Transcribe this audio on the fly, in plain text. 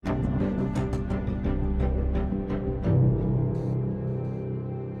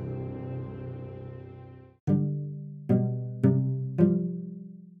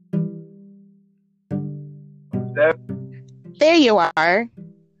There you are.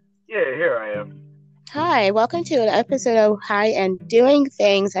 Yeah, here I am. Hi, welcome to an episode of Hi and Doing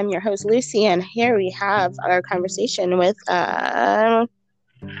Things. I'm your host, Lucy, and here we have our conversation with the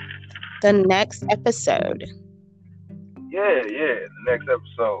next episode. Yeah. The next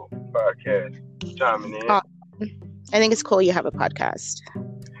episode podcast chiming in. Uh, I think it's cool you have a podcast.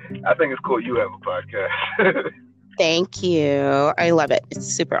 I think it's cool you have a podcast. Thank you. I love it. It's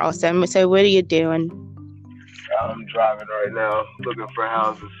super awesome. So, what are you doing? I'm driving right now, looking for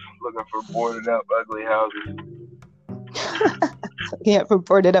houses, looking for boarded up, ugly houses. Yeah, for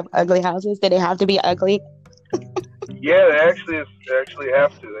boarded up ugly houses. Do they have to be ugly? Yeah, they actually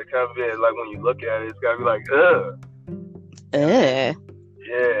have to. They kind of be like when you look at it, it's gotta be like, ugh. Ugh.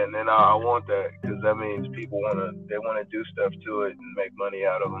 Yeah, and then I want that because that means they wanna do stuff to it and make money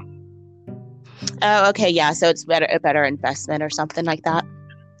out of them. Oh, okay. Yeah. So it's a better investment or something like that.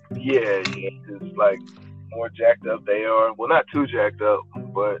 Yeah. It's like more jacked up they are. Well, not too jacked up,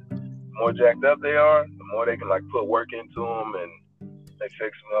 but more jacked up they are, the more they can like put work into them and they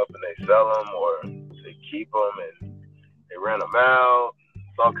fix them up and they sell them or they keep them and they rent them out.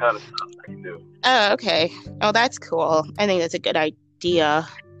 It's all kind of stuff they can do. Oh, okay. Oh, that's cool. I think that's a good idea.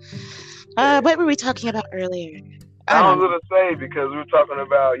 Yeah. What were we talking about earlier? I I don't was know. gonna say because you was talking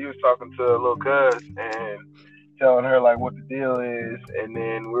to a little cuz and telling her like what the deal is, and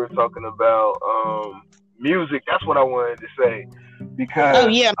then we were talking about music. That's what I wanted to say Oh,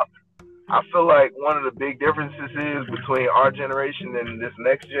 because yeah. I feel like one of the big differences is between our generation and this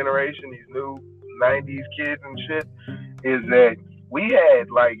next generation, these new '90s kids and shit, is that we had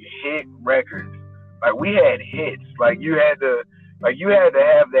like hit records, like we had hits, like you had to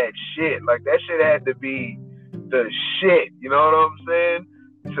have that shit, like that shit had to be the shit. You know what I'm saying?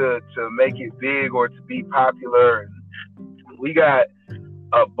 To make it big or to be popular. We got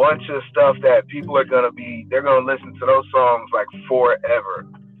a bunch of stuff that people are they're gonna listen to those songs like forever.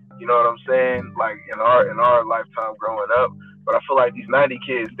 You know what I'm saying? Like in our lifetime growing up. But I feel like these '90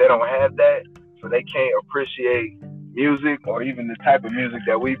 kids they don't have that, so they can't appreciate music or even the type of music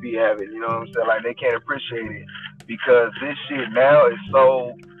that we be having. You know what I'm saying? Like they can't appreciate it because this shit now is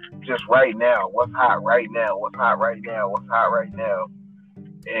so just right now. What's hot right now? What's hot right now? What's hot right now?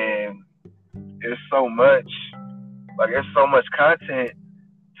 And there's so much there's so much content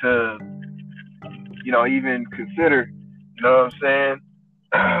to even consider. You know what I'm saying?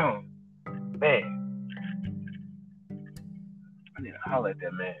 Man, I need to holler at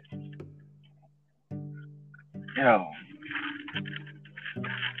that man. Yo,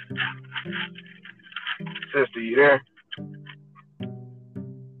 sister, you there?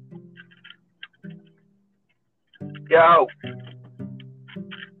 Yo,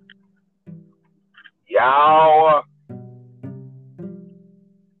 yo,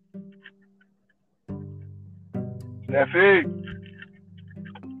 Steffi.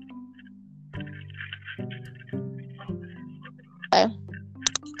 Uh,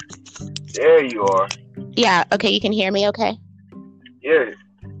 There you are. yeah. Okay. You can hear me okay? Yeah,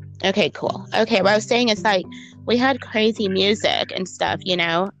 Okay, cool. Okay. What I was saying is like we had crazy music and stuff,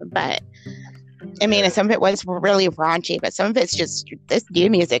 but I mean, yeah, some of it was really raunchy, but some of it's just this new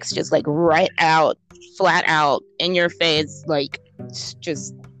music's just like right out, flat out in your face, like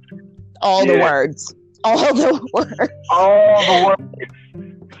just all the yeah. words, all the words. All the work.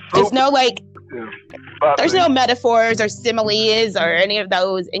 There's Super. no like there's Bubbly. no metaphors or similes or any of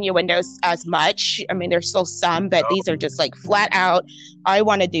those innuendos as much. I mean, there's still some, but these are just like flat out. I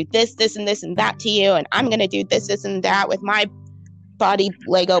want to do this, and this, and that to you, and I'm gonna do this, and that with my body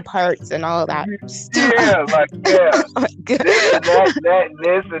Lego parts and all of that stuff. Yeah, yeah. Oh This and that and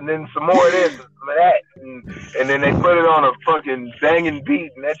this, and then some more of this and some of that, and then they put it on a fucking banging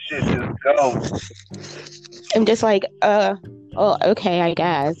beat, and that shit just goes. I'm just like, oh, okay, I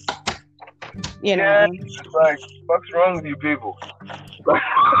guess. Yeah, it's like, what's wrong with you people? There's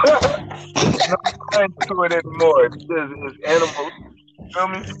no science to it anymore. It's animals. You feel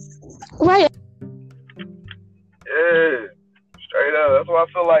me? Right. Yeah, straight up. That's why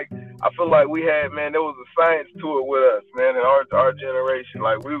I feel like we had, man. There was a science to it with us, man. In our generation,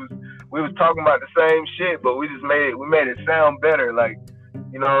 like we was talking about the same shit, but we just made it sound better. Like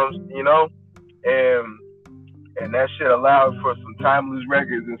you know, and that shit allowed for some timeless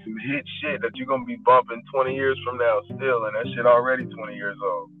records and some hit shit that you're gonna be bumping 20 years from now still, and that shit already 20 years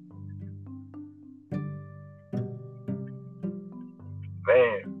old.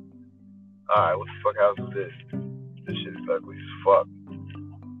 Man, all right, what the fuck house is this? This shit is ugly as fuck.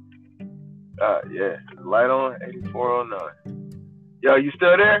 Yeah, light on 8409. Yo, you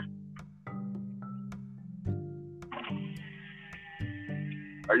still there?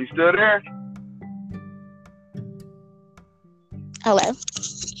 Are you still there? Hello?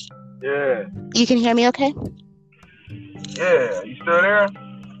 Yeah. You can hear me okay? Yeah. You still there?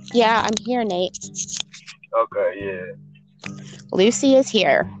 Yeah, I'm here, Nate. Okay, yeah. Lucy is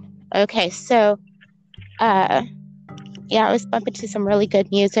here. Okay, so, yeah, I was bumping to some really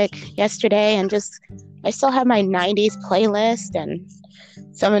good music yesterday and I still have my 90s playlist and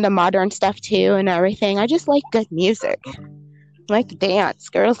some of the modern stuff too and everything. I just like good music. I like to dance.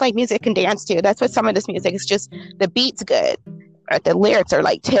 Girls like music and dance too. That's what some of this music is, just the beat's good. Or the lyrics are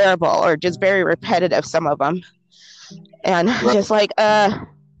like terrible or just very repetitive, some of them. And Right. just like, I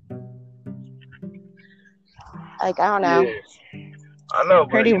don't know. Yeah. I know,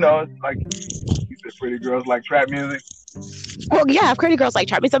 but Pretty. it's like you said, pretty girls like trap music. Well, yeah, pretty girls like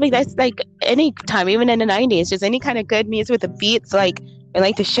trap. It's something that's like any time, even in the 90s, just any kind of good music with the beats, like, and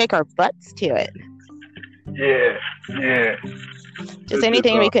like to shake our butts to it. Yeah, yeah. Just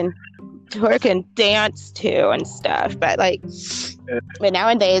anything we can twerk and dance to and stuff. But like, but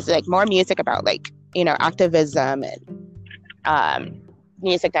nowadays, like more music about like, activism and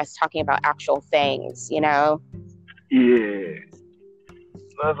music that's talking about actual things, Yeah. So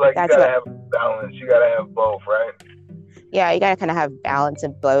it's like you gotta have balance. You gotta have both, right? Yeah, you gotta kind of have balance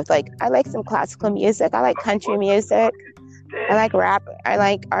in both. Like, I like some classical music. I like country music. I like rap. I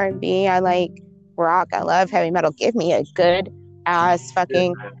like R&B. I like rock. I love heavy metal. Give me a good ass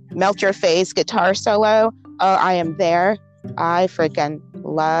fucking melt your face guitar solo. Oh, I am there. I freaking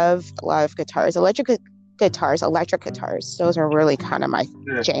love guitars. Electric guitars. Those are really kind of my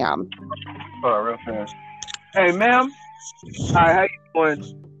jam. Oh, real fast. Hey, ma'am. Hi, how you doing?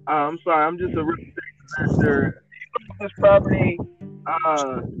 I'm sorry, I'm just a real estate investor. This property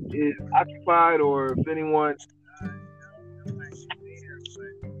is occupied, or if anyone.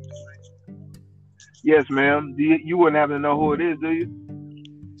 Yes, ma'am. You wouldn't happen to know who it is, do you?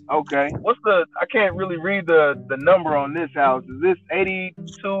 Okay. I can't really read the number on this house. Is this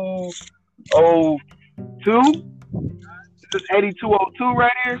 8202? Is this 8202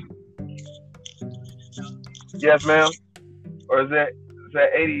 right here? Yes, ma'am. Or is that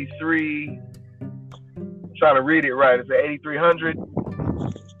 83? I'm trying to read it right. Is that 8300?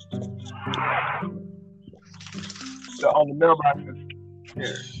 On the mailboxes.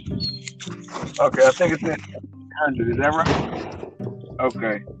 Yeah. Okay, I think it's 8300. Is that right?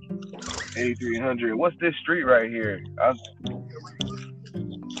 Okay. 8300. What's this street right here?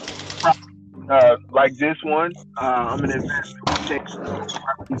 Like this one. I'm an investor.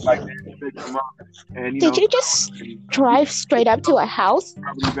 Like this, and Did you just drive straight up to a house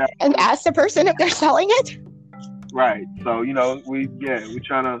and ask the person if they're selling it? Right. So we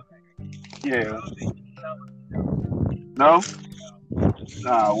trying to No.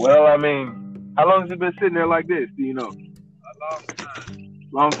 Well, I mean, how long has it been sitting there like this? Do you know? A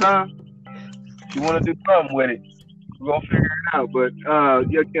long time. If you want to do something with it, we're gonna figure it out. But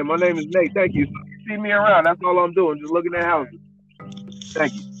yeah, my name is Nate. Thank you. So you see me around. That's all I'm doing. Just looking at houses.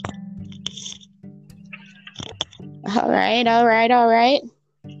 Thank you. All right.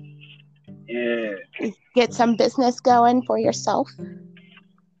 Yeah. Get some business going for yourself.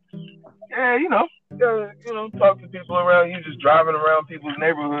 Yeah, talk to people around you, just driving around people's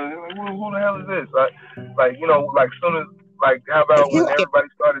neighborhoods. Like, who the hell is this? Like soon as, like, how about when everybody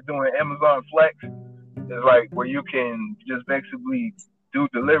started doing Amazon Flex? It's like where you can just basically do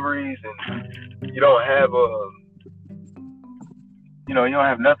deliveries and you don't have you don't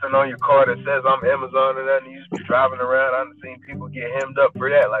have nothing on your car that says I'm Amazon or nothing. You just be driving around. I've seen people get hemmed up for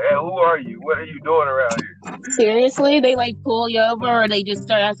that. Like, hey, who are you? What are you doing around here? Seriously? They like pull you over, or they just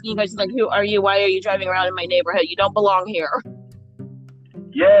start asking you questions like, who are you? Why are you driving around in my neighborhood? You don't belong here.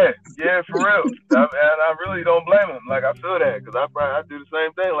 Yeah, for real. And I really don't blame them. Like, I feel that because I do the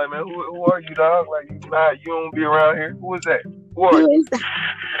same thing. Like, man, who are you, dog? Like, you don't be around here. Who is that? Who is that?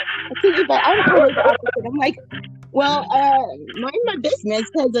 But I'm always opposite. I'm like, well, mind my business,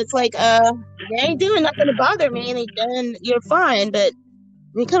 because it's like, they ain't doing nothing to bother me, and you're fine. But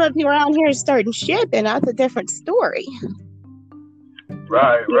when you come up around here starting shit, then that's a different story.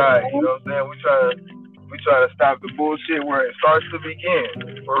 Right. You know what I'm saying? We try to stop the bullshit where it starts to begin.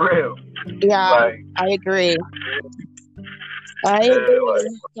 For real. Yeah, like, I agree.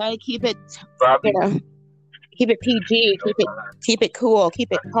 Gotta keep it, keep it PG, keep it cool,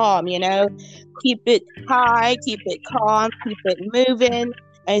 keep it calm, keep it high, keep it calm, keep it moving.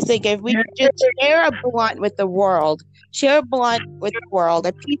 I think if we just share a blunt with the world, a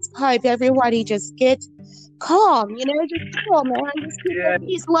peace pipe, everybody just get calm, just cool, man. Just keep that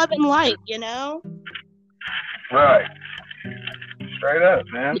peace, love, and light, Right. Straight up,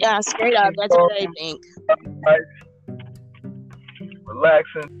 man. Yeah, straight up. That's what I think.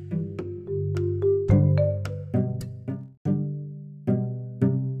 Relaxing.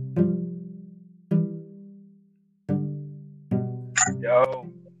 Yo.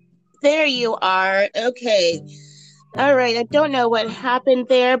 There you are. Okay. All right. I don't know what happened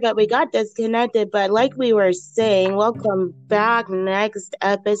there, but we got disconnected. But like we were saying, welcome back. Next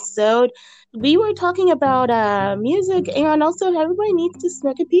episode. We were talking about music, and also everybody needs to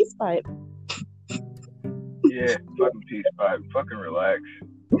smoke a peace pipe. Yeah, fucking peace pipe. Fucking relax.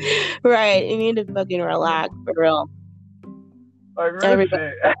 Right. You need to fucking relax, for real. Like, real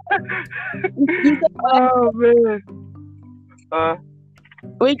Everybody. shit. Oh, man.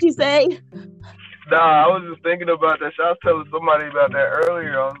 What'd you say? Nah, I was just thinking about that. I was telling somebody about that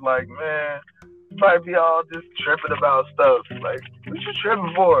earlier. I was like, man, probably be all just tripping about stuff. Like, what you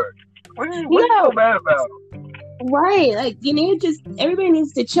tripping for? What you so bad about? Right, like, everybody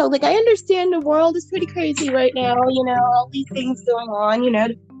needs to chill. Like, I understand the world is pretty crazy right now, all these things going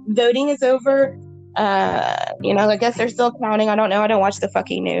on, voting is over. I guess they're still counting. I don't know. I don't watch the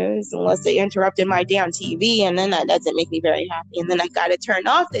fucking news unless they interrupted my damn TV, and then that doesn't make me very happy. And then I gotta turn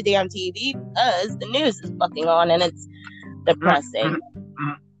off the damn TV because the news is fucking on, and it's depressing.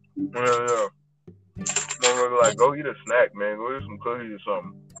 Yeah. Like, go eat a snack, man. Go eat some cookies or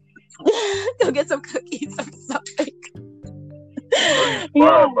something. Go get some cookies or something.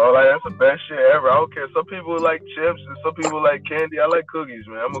 Fire, bro. Like, that's the best shit ever. I don't care. Some people like chips and some people like candy. I like cookies,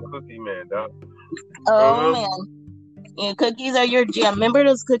 man. I'm a cookie man, dog. Oh, man. Yeah, cookies are your jam. Remember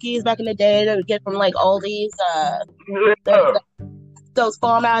those cookies back in the day that would get from like Aldi's? Those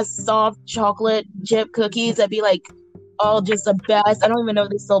bomb-ass soft chocolate chip cookies that'd be like all just the best. I don't even know if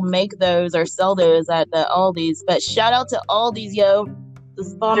they still make those or sell those at the Aldi's. But shout out to Aldi's, yo.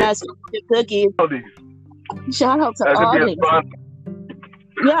 Those bomb-ass chip cookies. Aldi's. Shout out to Aldi's.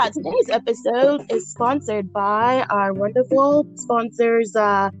 Yeah, today's episode is sponsored by our wonderful sponsors.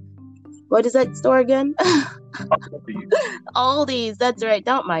 What is that store again? Aldi's. That's right.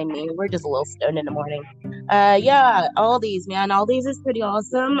 Don't mind me. We're just a little stoned in the morning. Yeah, Aldi's, man. Aldi's is pretty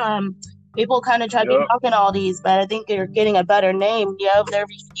awesome. People kind of try to be talking Aldi's, but I think they're getting a better name. Yeah, they're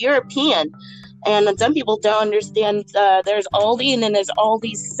European. And some people don't understand there's Aldi and then there's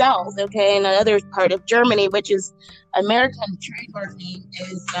Aldi's South, okay? And another part of Germany, which is American trademark name,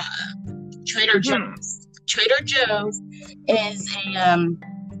 is Trader Joe's. Trader Joe's is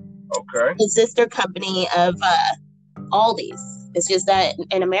a sister company of Aldi's. It's just that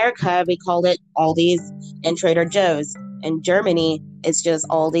in America, we call it Aldi's and Trader Joe's. In Germany, it's just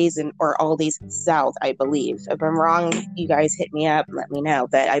Aldi's or Aldi's South, I believe. If I'm wrong, you guys hit me up and let me know.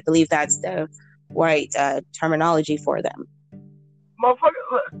 But I believe that's the right terminology for them. Motherfucker,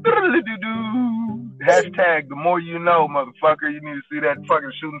 hashtag the more you know, motherfucker. You need to see that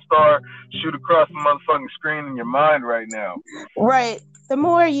fucking shooting star shoot across the motherfucking screen in your mind right now. Right. The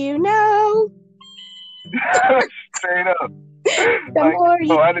more you know. Straight up. The more you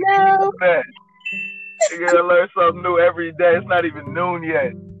know. You gotta learn something new every day. It's not even noon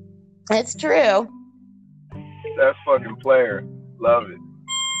yet. It's true. That's fucking player. Love it.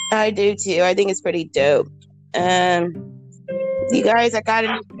 I do too. I think it's pretty dope. You guys, I got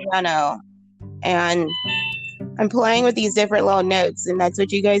a new piano, and I'm playing with these different little notes, and that's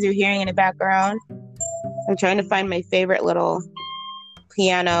what you guys are hearing in the background. I'm trying to find my favorite little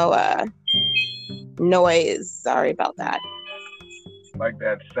piano noise. Sorry about that. Like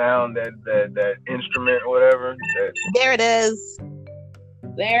that sound, that instrument or whatever. There it is.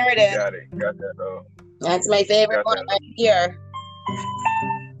 There it is. Got it. Got that though. That's my favorite one right here.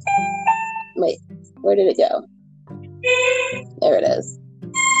 Wait, where did it go? There it is.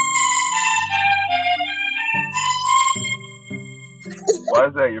 Why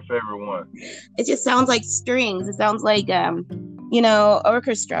is that your favorite one? It just sounds like strings. It sounds like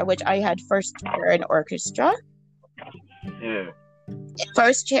orchestra, which I had first chair in orchestra. Yeah.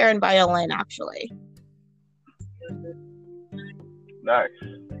 First chair in violin, actually. Nice.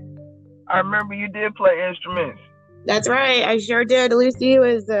 I remember you did play instruments. That's right. I sure did. Lucy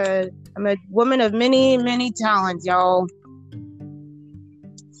I'm a woman of many, many talents, y'all.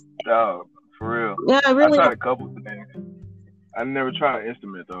 Oh, for real. Yeah, I really. I tried a couple of things. I never tried an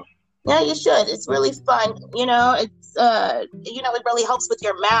instrument though. Yeah, you should. It's really fun. It's it really helps with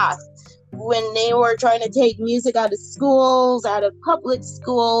your math. When they were trying to take music out of schools, out of public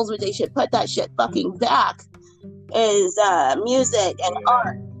schools, which they should put that shit fucking back, is music and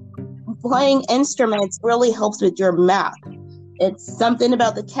art. Playing instruments really helps with your math. It's something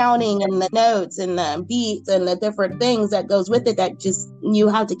about the counting and the notes and the beats and the different things that goes with it that just you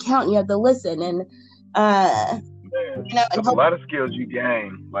have to count and you have to listen and there's a lot of skills you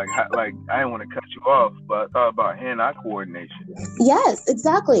gain. Like I didn't want to cut you off, but I thought about hand-eye coordination. Yes,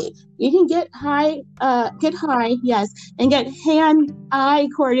 exactly. You can get high, yes, and get hand-eye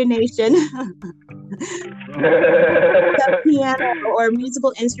coordination. piano or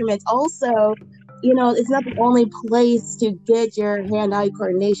musical instruments. Also, it's not the only place to get your hand-eye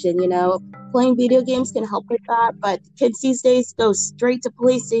coordination. Playing video games can help with that, but kids these days go straight to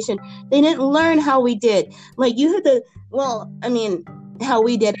PlayStation. They didn't learn how we did. Like you had to, how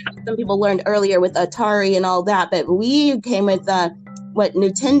we did. Some people learned earlier with Atari and all that, but we came with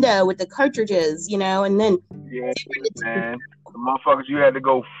Nintendo with the cartridges, and then man, the motherfuckers you had to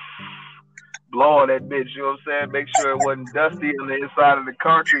go blow on that bitch. You know what I'm saying? Make sure it wasn't dusty on the inside of the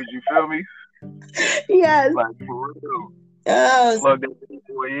cartridge. You feel me? Yes. Like for real. Oh. Plug that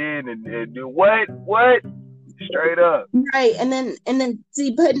boy in and do what? Straight up. Right, and then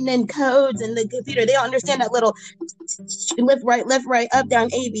see putting in codes in the computer. They don't understand that little left, right, up,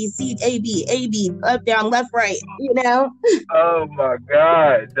 down, A, B, C, A, B, up, down, left, right. Oh my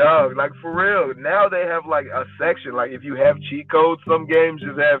God, dog! Like for real. Now they have like a section. Like if you have cheat codes, some games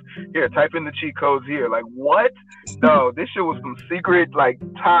just have here. Type in the cheat codes here. Like what? No, this shit was some secret, like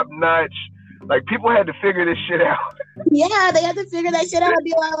top notch. Like people had to figure this shit out. Yeah, they had to figure that shit out and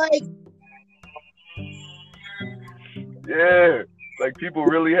be like. Yeah, like people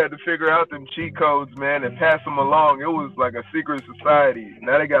really had to figure out them cheat codes, man, and pass them along. It was like a secret society.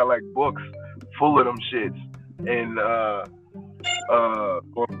 Now they got like books full of them shits and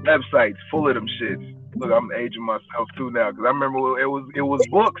or websites full of them shits. Look, I'm aging myself too now because I remember it was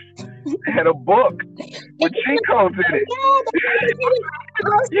books. They had a book with cheat codes in it.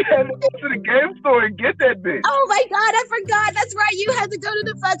 You had to go to the game store and get that bitch. Oh my God, I forgot. That's right. You had to go to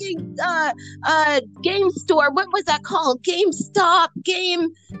the fucking game store. What was that called? GameStop.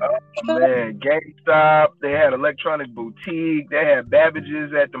 Oh man, GameStop. They had Electronic Boutique. They had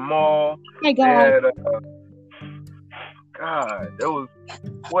Babbage's at the mall. Oh my God. They had, God,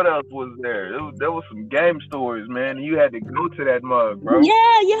 what else was there? There was some game stores, man. You had to go to that mug, bro.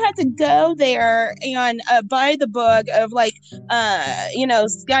 Yeah, you had to go there and buy the book of like,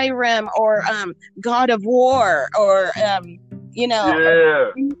 Skyrim or God of War or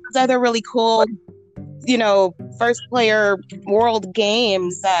other really cool, first player world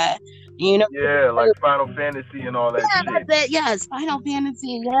games. Yeah, like Final Fantasy and all that. Yeah, shit. that's it. Yes, Final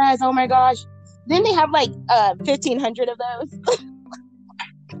Fantasy. Yes. Oh my gosh. Didn't they have like 1,500 of those?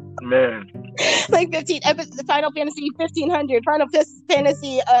 Man. Like Final Fantasy 1,500, Final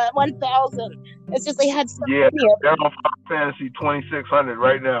Fantasy 1,000. It's just they had so many. They're of on Final Fantasy 2,600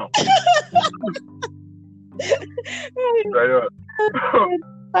 right now. Right up.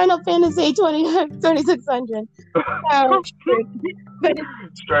 Final Fantasy 2,600. But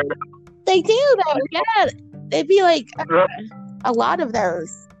straight up. They do though. Yeah, they'd be like a lot of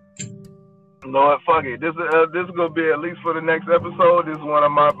those. You know what? Fuck it. This is gonna be at least for the next episode. This is one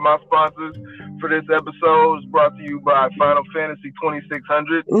of my sponsors for this episode. It's brought to you by Final Fantasy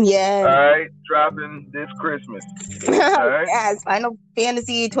 2,600. Yeah. All right, dropping this Christmas. All right. Yes, Final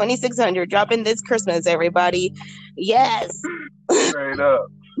Fantasy 2,600 dropping this Christmas, everybody. Yes. Straight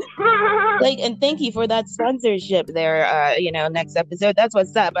up. And thank you for that sponsorship there. Next episode. That's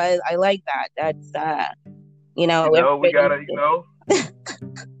what's up. I like that. That's we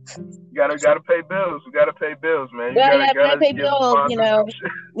gotta gotta pay bills. We gotta pay bills, man. You gotta pay bills.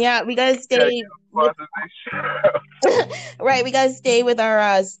 Yeah, we gotta stay. Right, we gotta stay with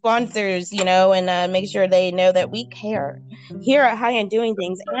our sponsors, and make sure they know that we care. Here at High End Doing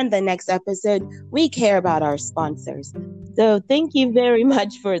Things and the next episode, we care about our sponsors. So thank you very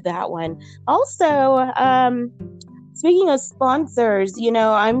much for that one. Also, speaking of sponsors,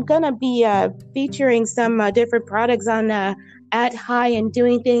 I'm gonna be featuring some different products on at High End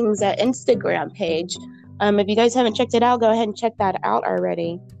Doing Things Instagram page. If you guys haven't checked it out, go ahead and check that out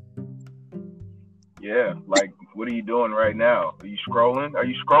already. Yeah, like what are you doing right now? Are you scrolling? Are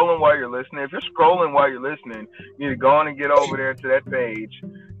you scrolling while you're listening? If you're scrolling while you're listening, you need to go on and get over there to that page.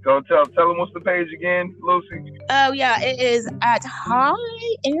 Go tell them what's the page again, Lucy? Oh yeah, it is at High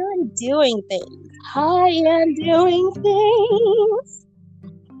End Doing Things. High End Doing Things.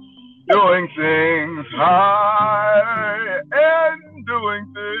 Doing things, high and doing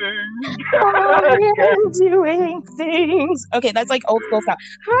things. High and doing things. Okay, that's like old school stuff.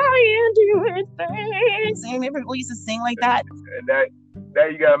 High and doing things. And people used to sing like that. And that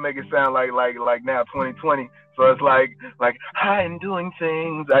you gotta make it sound like now 2020. So it's like high and doing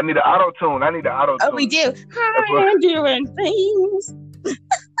things. I need an auto tune. Oh, we do. High and doing things.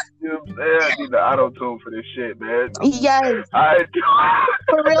 You know what I'm saying? I need the auto tune for this shit, man. Yes.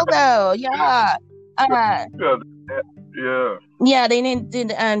 For real though, yeah. Yeah. Yeah, they need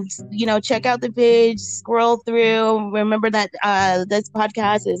to, check out the page, scroll through. Remember that this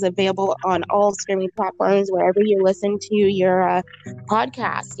podcast is available on all streaming platforms, wherever you listen to your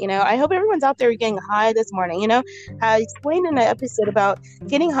podcast. I hope everyone's out there getting high this morning. I explained in an episode about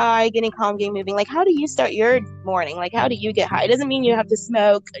getting high, getting calm, getting moving. Like, how do you start your morning? Like, how do you get high? It doesn't mean you have to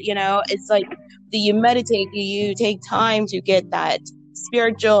smoke. It's like, do you meditate? Do you take time to get that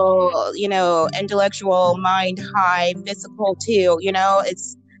spiritual, intellectual, mind high, physical too,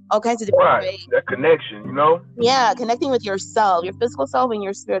 it's all kinds of different ways. That connection, Yeah, connecting with yourself, your physical self and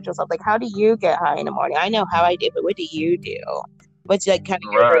your spiritual self. Like, how do you get high in the morning? I know how I do, but what do you do? What's that kind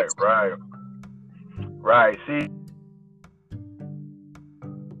of your right. See,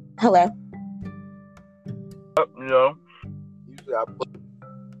 hello. Usually I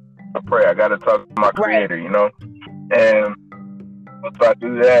pray. I gotta talk to my creator, and once I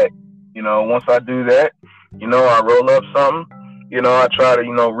do that, I roll up something. I try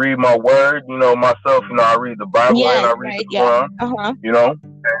to, read my word, myself, I read the Bible and I read the Quran,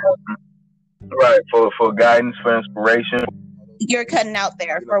 right, for guidance, for inspiration. You're cutting out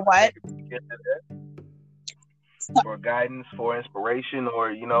there. For what? For guidance, for inspiration,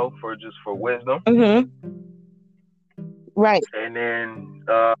 or, for wisdom. Mm-hmm. Right. And then,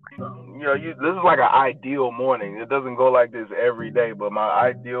 this is like an ideal morning. It doesn't go like this every day, but my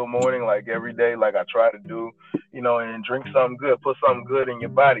ideal morning, like every day, like I try to do, and drink something good, put something good in your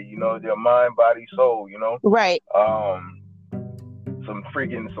body, your mind, body, soul, Right. Some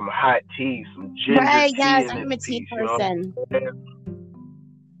hot tea, some ginger tea. Right, yes, I'm a tea person.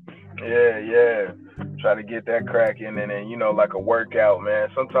 Yeah. Try to get that cracking, and then, like a workout, man.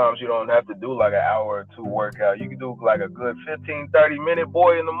 Sometimes you don't have to do like an hour or two workout. You can do like a good 15-30 minute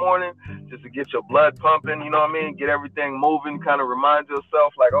boy in the morning just to get your blood pumping, get everything moving, kind of remind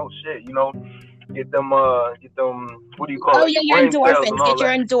yourself like, oh shit, get them, what do you call it? Oh yeah, your endorphins. Get your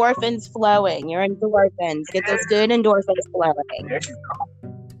endorphins flowing. Your endorphins. Get those good endorphins flowing.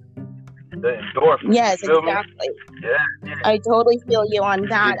 The endorphins. Yes, exactly. Yeah. I totally feel you on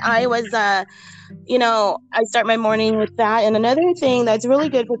that. I was, I start my morning with that. And another thing that's really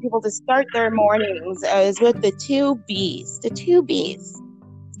good for people to start their mornings is with the 2 B's. The 2 B's.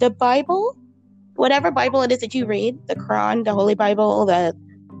 The Bible, whatever Bible it is that you read, the Quran, the Holy Bible,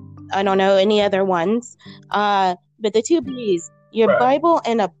 I don't know any other ones. But the 2 B's, your Bible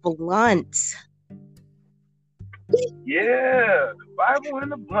and a blunt. Yeah, the Bible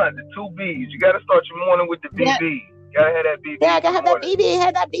and the blunt, the 2 B's. You got to start your morning with the BB. Yeah. You got to have that BB. Yeah, I got to have that BB.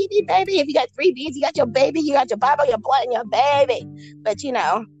 Have that BB, baby. If you got 3 B's, you got your baby, you got your Bible, your blunt, and your baby. But,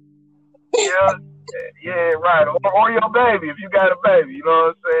 Yeah, right. Or your baby, if you got a baby. You know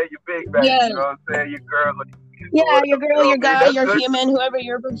what I'm saying? Your big baby. Yeah. You know what I'm saying? Your girl. Yeah, your girl, your guy, your human, whoever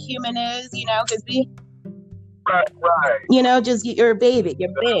your human is, because we... Right. Just your baby,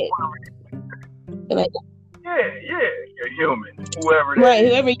 your big. Yeah, your human, whoever that right, is.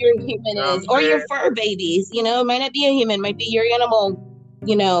 Whoever your human is, or your fur babies. It might not be a human, might be your animal.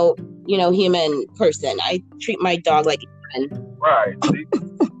 Human person. I treat my dog like a human. Right. And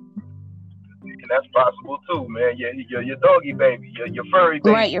that's possible too, man. Your doggy baby, your furry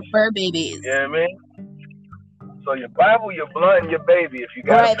baby. Right, your fur babies. Yeah, man. So your Bible, your blunt, and your baby, if you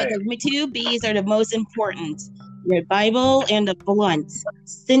got. Right, because my 2 B's are the most important. Your Bible and the blunt.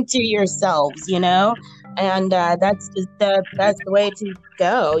 Center yourselves, and that's just the best way to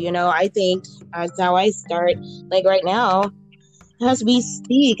go. I think that's how I start. Like right now, as we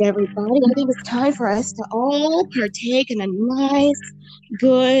speak, everybody, I think it's time for us to all partake in a nice,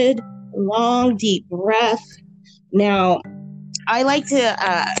 good, long, deep breath. Now, I like to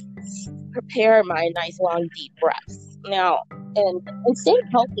prepare my nice, long, deep breaths. Now, and staying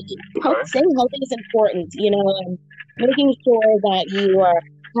healthy. Staying healthy is important, and making sure that you are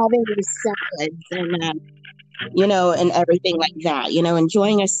having your salads and, and everything like that,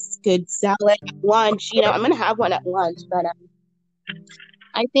 enjoying a good salad at lunch. I'm going to have one at lunch, but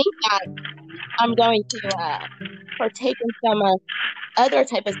I think that I'm going to partake in some other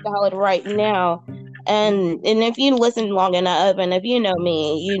type of salad right now. And if you listen long enough, and if you know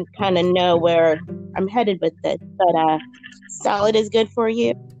me, you kind of know where I'm headed with this. But salad is good for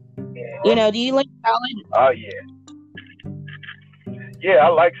you. Do you like salad? Oh, yeah. Yeah, I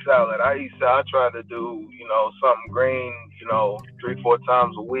like salad. I eat salad. I try to do, something green, 3-4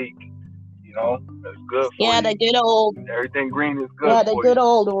 times a week. It's good for you. Yeah, the good old... Everything green is good Yeah, the good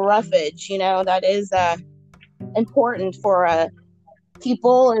old roughage, that is important for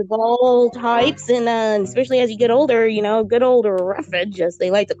people of all types, and especially as you get older, good old roughage, as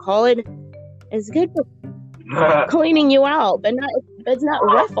they like to call it, is good for cleaning you out, but it's not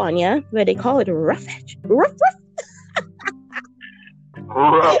rough on you, but they call it roughage. Rough.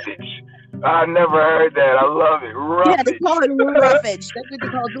 Roughage. I never heard that. I love it. Roughage. Yeah, they call it roughage. That's what they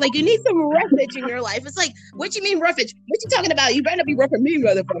call it. Like, you need some roughage in your life. It's like, what you mean roughage? What you talking about? You better be rough for me,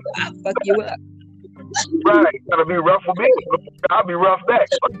 motherfucker. I'll fuck you up. Right. You gotta be rough for me. I'll be rough back.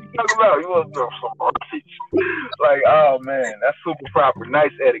 What you talking about? You want some roughage? Like, oh man, that's super proper.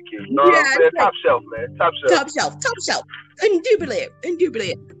 Nice etiquette. You know what I'm saying? Top shelf, man. Top shelf. Top shelf.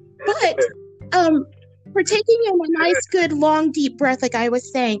 Indubitably. But, for taking in a nice, good, long, deep breath, like I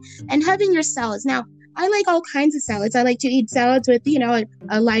was saying, and having your salads. Now, I like all kinds of salads. I like to eat salads with,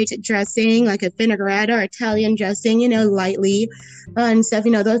 a light dressing, like a vinaigrette or Italian dressing, lightly and stuff.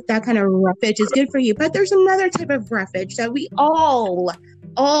 That kind of roughage is good for you. But there's another type of roughage that we all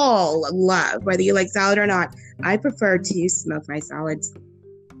love, whether you like salad or not. I prefer to smoke my salads.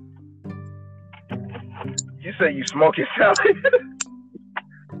 You say you smoke your salad?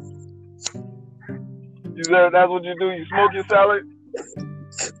 You said that's what you do? You smoke your salad?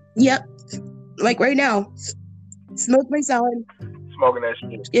 Yep. Like right now. Smoke my salad. Smoking that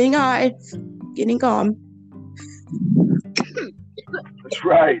shit. Getting high. Getting calm. That's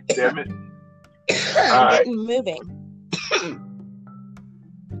right, damn it. Getting moving.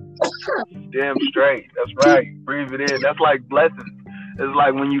 Damn straight. That's right. Breathe it in. That's like blessings. It's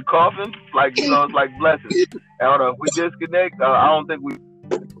like when you coughing, like, it's like blessings. I don't know. If we disconnect, I don't think we...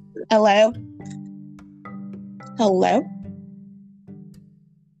 Hello?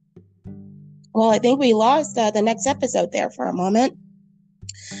 Well, I think we lost the next episode there for a moment.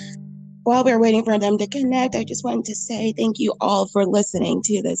 While we were waiting for them to connect, I just wanted to say thank you all for listening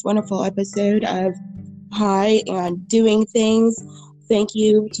to this wonderful episode of High and Doing Things. Thank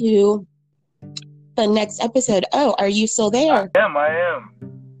you to the next episode. Oh, are you still there? I am.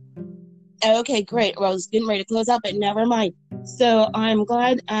 Okay, great. Well, I was getting ready to close out, but never mind. So I'm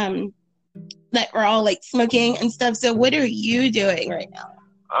glad that we're all like smoking and stuff. So what are you doing right now?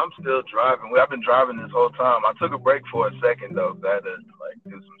 I'm still driving. I've been driving this whole time. I took a break for a second though. I had to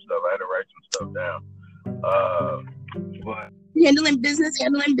do some stuff. I had to write some stuff down. But handling business.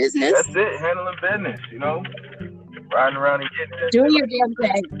 That's it. Handling business. Riding around and getting it. Doing your damn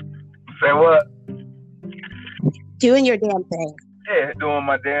thing. Say what? Doing your damn thing. Yeah, doing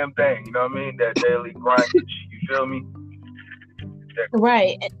my damn thing. You know what I mean? That daily grindage. You feel me?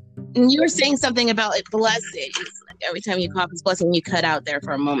 Right. And you were saying something about blessings. Like every time you cough, it's blessing. You cut out there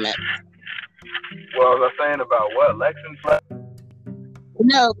for a moment. Well, was I saying about what? Lexington?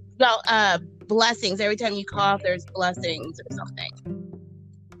 No, about blessings. Every time you cough, there's blessings or something.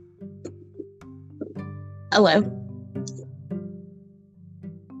 Hello.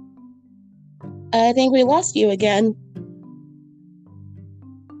 I think we lost you again.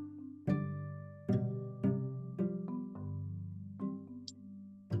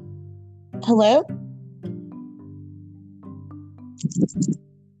 Hello?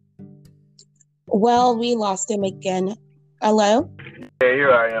 Well, we lost him again. Hello? Yeah,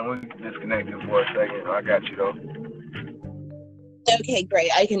 here I am. We disconnected for a second. I got you though. Okay,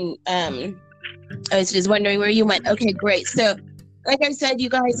 great. I was just wondering where you went. Okay, great. So, like I said, you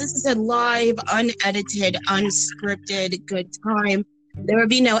guys, this is a live, unedited, unscripted, good time. There will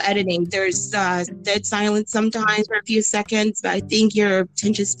be no editing. There's dead silence sometimes for a few seconds, but I think your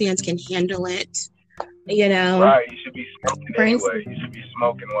attention spans can handle it. Right, you should be smoking anyway. You should be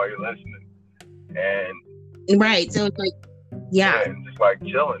smoking while you're listening. And right, so it's like, yeah. And just like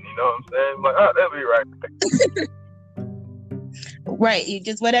chilling, you know what I'm saying? Like, oh, that'll be right. Right, you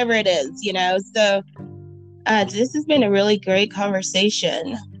just whatever it is, So this has been a really great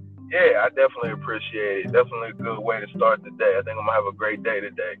conversation. Yeah, I definitely appreciate it. Definitely a good way to start the day. I think I'm gonna have a great day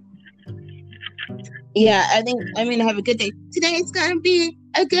today. Yeah, I think I'm gonna have a good day. Today's gonna be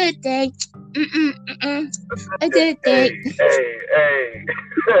a good day. A good day. Hey.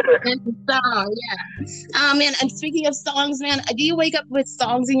 That's a song, yeah. Man, and speaking of songs, man, do you wake up with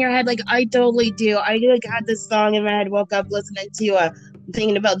songs in your head? Like I totally do. I had this song in my head. Woke up listening to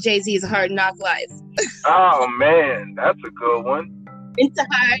thinking about Jay-Z's "Hard Knock Life." Oh man, that's a good one. It's a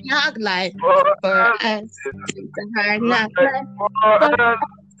hard knock life for us. It's a hard knock life for us.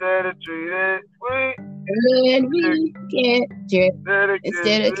 Instead of treating when we get drip,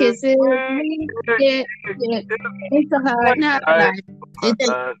 instead of kissing, we get drip. It's a hard knock life.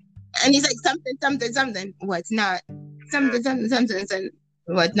 And he's like something. What's not? Something.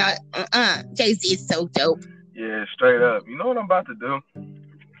 What's not? Jay-Z is so dope. Yeah, straight up. You know what I'm about to do?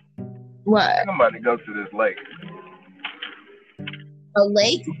 What? I'm about to go to this lake. A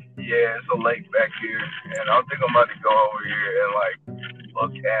lake? Yeah, it's a lake back here, and I think I'm about to go over here and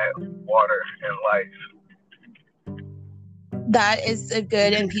look at water and life. That is a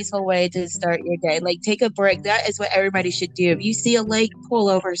good and peaceful way to start your day. Like, take a break. That is what everybody should do. If you see a lake, pull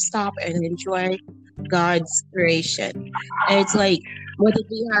over, stop, and enjoy God's creation. And it's like, what did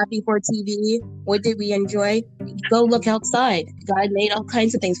we have before TV? What did we enjoy? Go look outside. God made all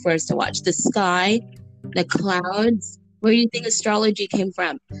kinds of things for us to watch. The sky, the clouds. Where do you think astrology came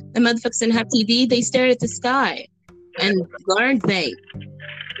from? The motherfuckers didn't have TV. They stared at the sky and learned things.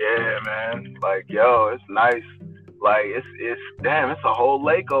 Yeah, man. Like, yo, it's nice. Like, it's damn, it's a whole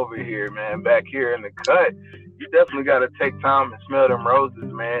lake over here, man. Back here in the cut, you definitely got to take time and smell them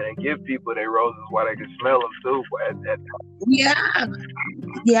roses, man, and give people their roses while they can smell them too.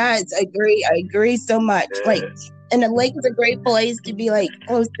 Yes, I agree so much. Yeah. Like, and a lake is a great place to be like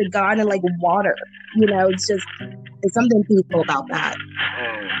close to God and like water. You know, it's something peaceful about that.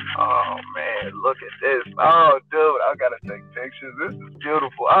 Man, oh man, look at this. Oh, dude, I gotta take pictures. This is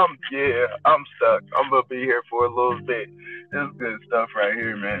beautiful. I'm stuck. I'm gonna be here for a little bit. This is good stuff right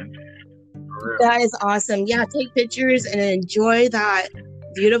here, man. For real. That is awesome. Yeah, take pictures and enjoy that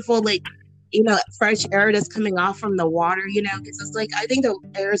beautiful, like, you know, fresh air that's coming off from the water. You know, because it's like, I think the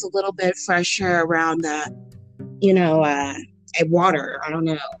air is a little bit fresher around the, you know, water. I don't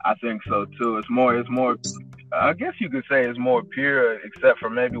know. I think so too. It's more. I guess you could say it's more pure, except for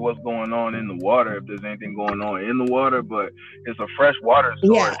maybe what's going on in the water, if there's anything going on in the water. But it's a fresh water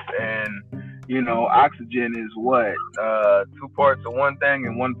source, and you know, oxygen is what 2 parts of one thing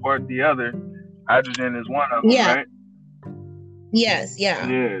and 1 part the other. Hydrogen is one of them, right? Yes, yeah.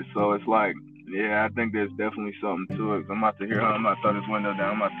 Yeah, so it's like, yeah, I think there's definitely something to it. I'm about to hear. I'm about to throw this window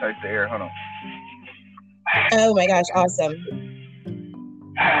down. I'm about to taste the air. Hold on. Oh my gosh, awesome.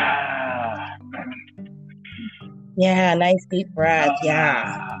 Yeah, nice deep breath.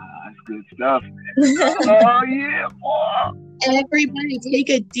 Yeah. That's good stuff. Oh, yeah, boy. Everybody take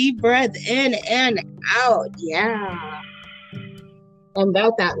a deep breath in and out. Yeah. And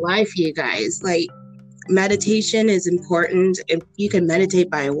about that life, you guys. Like, meditation is important. If you can meditate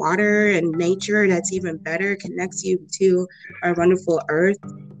by water and nature, that's even better. Connects you to our wonderful earth.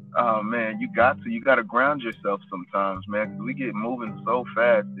 Oh man, you got to ground yourself sometimes, man, because we get moving so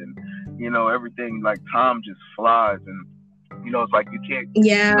fast, and you know, everything, like, time just flies, and you know, it's like you can't,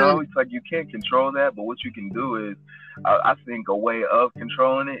 you know, it's like you can't control that, but what you can do is, I think a way of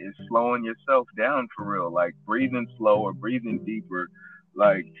controlling it is slowing yourself down for real, like breathing slower, breathing deeper,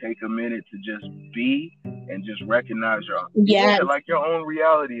 like take a minute to just be and just recognize like your own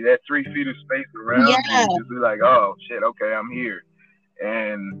reality, that 3 feet of space around you, just be like, oh shit, okay, I'm here.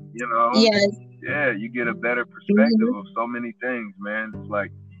 And, you know, you get a better perspective of so many things, man. It's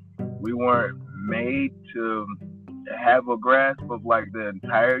like we weren't made to have a grasp of, like, the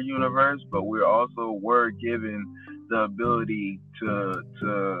entire universe, but we also were given the ability to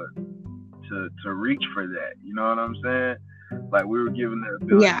reach for that. You know what I'm saying? Like, we were given the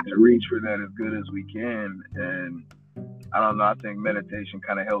ability to reach for that as good as we can. And I don't know, I think meditation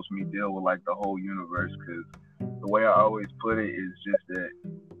kind of helps me deal with, like, the whole universe, because the way I always put it is just that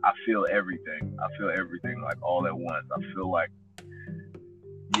I feel everything. I feel everything, like, all at once. I feel like,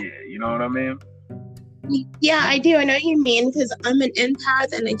 you know what I mean? Yeah, I do. I know what you mean, because I'm an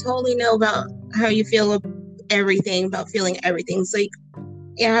empath, and I totally know about how you feel about everything, about feeling everything. It's like,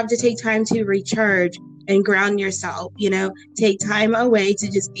 you have to take time to recharge and ground yourself, you know, take time away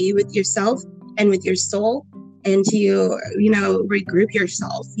to just be with yourself and with your soul, and to, you know, regroup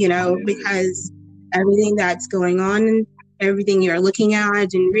yourself, you know, because everything that's going on and everything you're looking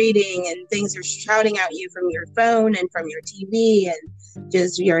at and reading and things are shouting at you from your phone and from your TV and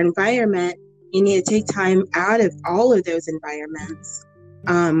just your environment, you need to take time out of all of those environments.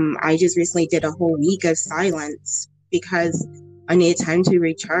 I just recently did a whole week of silence because I needed time to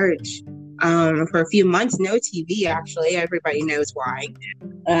recharge. For a few months, no TV, actually. Everybody knows why.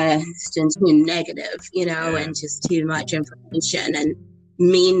 It's just too negative, you know, and just too much information and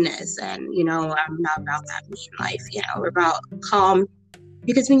meanness. And, you know, I'm not about that mean life, you know, we're about calm.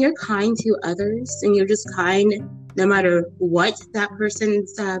 Because when you're kind to others and you're just kind, no matter what that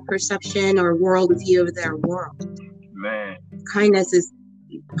person's perception or worldview of their world, man, kindness is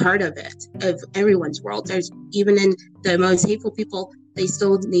part of it, of everyone's world. There's, even in the most hateful people, they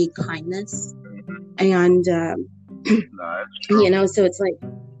still need kindness. And, you know, so it's like,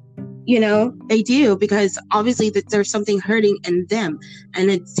 you know, they do, because obviously that there's something hurting in them.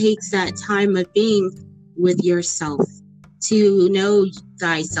 And it takes that time of being with yourself to know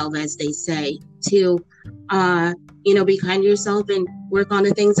thyself, as they say, to, you know, be kind to yourself and work on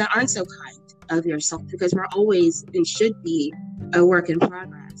the things that aren't so kind of yourself, because we're always and should be a work in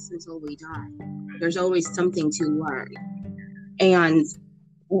progress until we die. There's always something to learn. And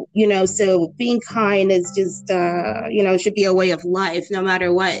so being kind is just, should be a way of life, no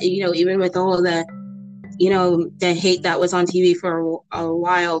matter what, even with all the, the hate that was on TV for a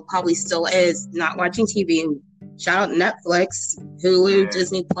while, probably still is. Not watching TV, and shout out Netflix, Hulu,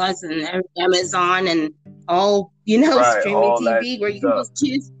 Disney Plus, and Amazon, and all, streaming TV, where you can just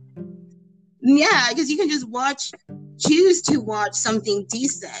choose. Yeah, because you can just choose to watch something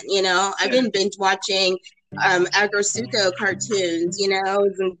decent, I've been binge watching Aggretsuko cartoons,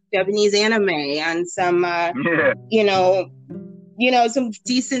 some Japanese anime, and some some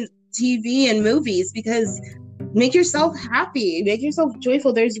decent TV and movies, because make yourself happy, make yourself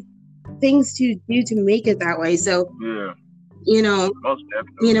joyful. There's things to do to make it that way. So most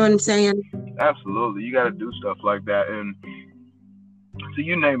definitely. You know what I'm saying? Absolutely. You got to do stuff like that. And so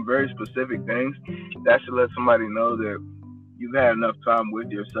you name very specific things that should let somebody know that you've had enough time with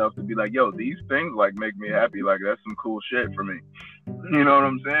yourself to be like, yo, these things like make me happy. Like, that's some cool shit for me. You know what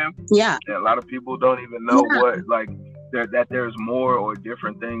I'm saying? Yeah. And a lot of people don't even know what, like, that there's more or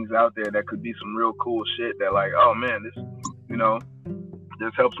different things out there that could be some real cool shit that, like, oh man, this,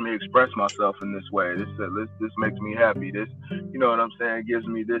 this helps me express myself in this way. This makes me happy. This, you know what I'm saying, gives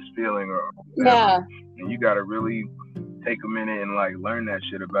me this feeling or whatever. Yeah. And you got to really take a minute and like learn that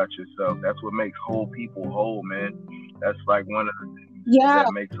shit about yourself. That's what makes whole people whole, man. That's like one of the things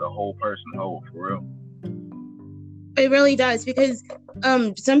that makes a whole person whole, for real. It really does, because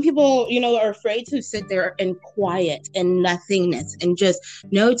some people, are afraid to sit there in quiet and nothingness and just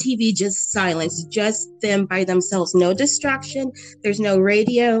no TV, just silence, just them by themselves. No distraction. There's no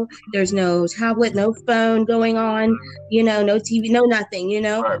radio. There's no tablet, no phone going on, no TV, no nothing,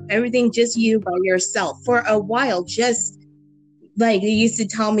 Right. Everything just you by yourself for a while. Just like you used to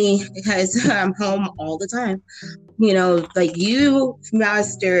tell me, because I'm home all the time, like you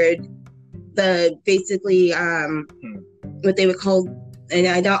mastered the basically what they would call, and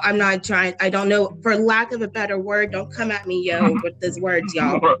I don't know, for lack of a better word, don't come at me, with these words,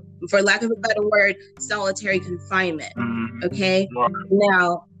 y'all. For lack of a better word, solitary confinement. Okay?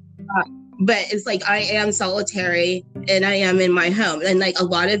 Now, but it's like I am solitary and I am in my home. And like a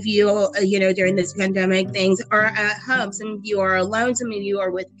lot of you, during this pandemic, things are at home. Some of you are alone. Some of you are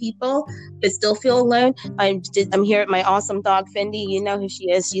with people, but still feel alone. I'm here with my awesome dog, Fendi. You know who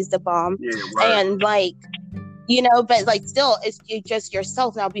she is. She's the bomb. Yeah, right. And like, but like still, it's just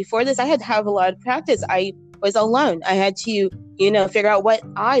yourself. Now, before this, I had to have a lot of practice. I was alone. I had to, figure out what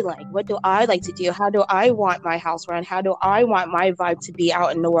I like. What do I like to do? How do I want my house run? How do I want my vibe to be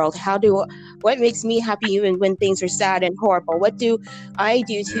out in the world? What makes me happy even when things are sad and horrible? What do I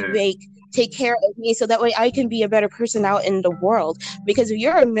do to take care of me so that way I can be a better person out in the world? Because if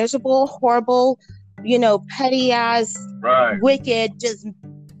you're a miserable, horrible, petty ass, wicked, just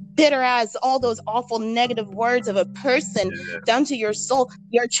bitter as all those awful negative words of a person down to your soul,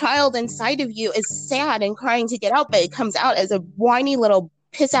 your child inside of you is sad and crying to get out, but it comes out as a whiny little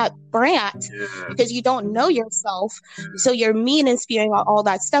piss out brat because you don't know yourself. So you're mean and spewing out all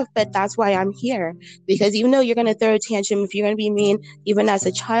that stuff. But that's why I'm here, because even though you're going to throw a tantrum, if you're going to be mean, even as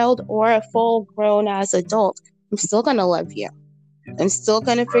a child or a full grown ass adult, I'm still going to love you. I'm still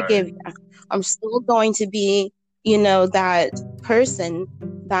going to forgive you. I'm still going to be, that person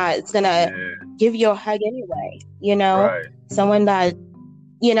that's gonna give you a hug anyway, someone that,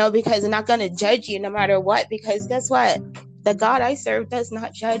 because I'm not gonna judge you no matter what, because guess what? The God I serve does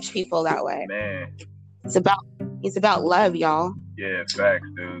not judge people that way. Man. It's about love, y'all. Yeah, facts,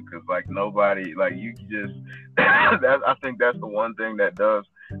 dude. Because like nobody, like you just, I think that's the one thing that does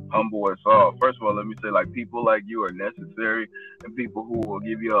humble us all. First of all, let me say, like, people like you are necessary, and people who will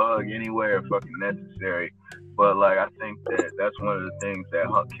give you a hug anyway are fucking necessary. But like, I think that's one of the things that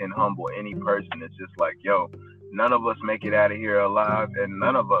can humble any person. It's just like, yo, none of us make it out of here alive, and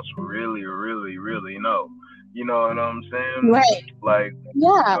none of us really, really, really know. You know what I'm saying? Right. Like,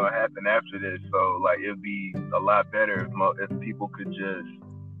 what happened after this? So like, it'd be a lot better if people could just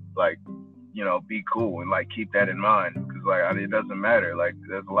like, be cool and like keep that in mind, because like it doesn't matter. Like,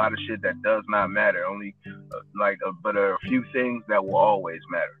 there's a lot of shit that does not matter. Only but a few things that will always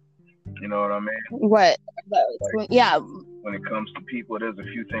matter. You know what I mean? What? Like, yeah. When it comes to people, there's a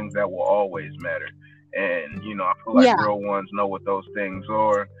few things that will always matter. And, I feel like real ones know what those things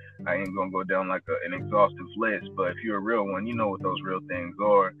are. I ain't going to go down like an exhaustive list, but if you're a real one, you know what those real things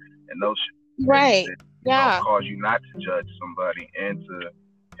are. And those right. that cause you not to judge somebody and to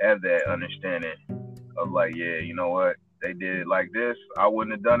have that understanding of like, yeah, you know what? They did it like this. I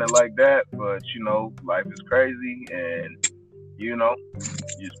wouldn't have done it like that, but, life is crazy and, you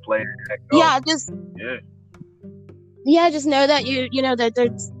just play it. Just know that that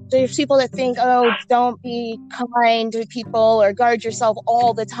there's there's people that think, oh, don't be kind to people or guard yourself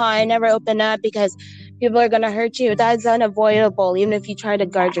all the time, never open up because people are going to hurt you. That's unavoidable. Even if you try to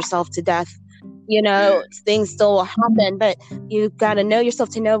guard yourself to death, things still will happen, but you got to know yourself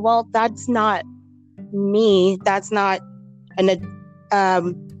to know, well, that's not me. That's not a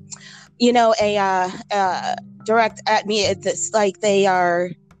direct at me. It's like they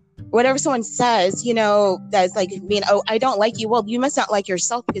are, whatever someone says, that's like being, oh, I don't like you. Well, you must not like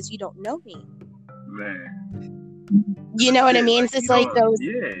yourself because you don't know me. Man. You know what I mean? It's like those.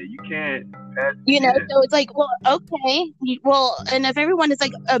 Yeah, you can't. So it's like, well, okay. And if everyone is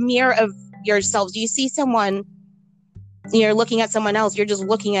like a mirror of yourselves, you see someone, you're looking at someone else, you're just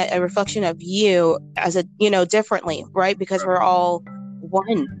looking at a reflection of you as a, differently, right? Because we're all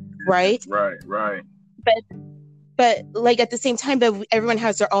one, right? Right. But like at the same time, but everyone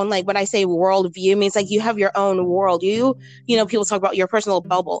has their own, like when I say world view, means like you have your own world. People talk about your personal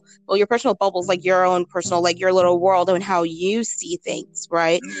bubble. Well, your personal bubble is like your own personal, like your little world and how you see things,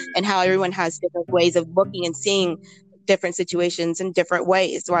 right? And how everyone has different ways of looking and seeing different situations in different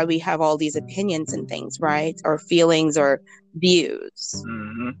ways. Why we have all these opinions and things, right? Or feelings or views.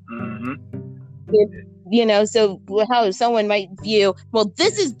 So how someone might view, well,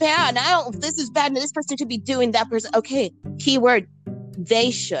 this is bad. This is bad. And this person should be doing that person. Okay. Keyword,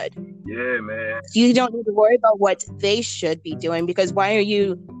 they should. Yeah, man. You don't need to worry about what they should be doing, because why are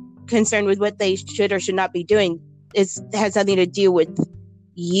you concerned with what they should or should not be doing? It has nothing to do with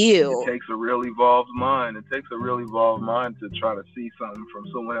you. It takes a real evolved mind. It takes a real evolved mind to try to see something from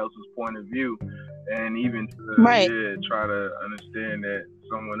someone else's point of view, and even to try to understand that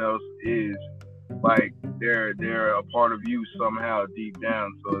someone else is like they're a part of you somehow deep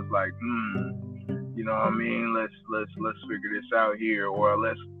down. So it's like, you know what I mean? Let's figure this out here, or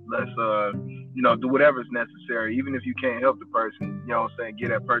let's do whatever's necessary, even if you can't help the person. You know what I'm saying?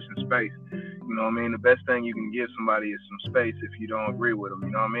 Give that person space. You know what I mean? The best thing you can give somebody is some space if you don't agree with them. You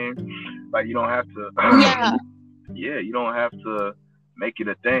know what I mean? Like, you don't have to. You don't have to make it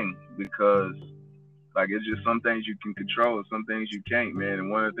a thing, because like, it's just some things you can control, some things you can't, man. And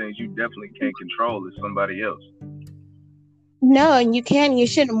one of the things you definitely can't control is somebody else. No, and you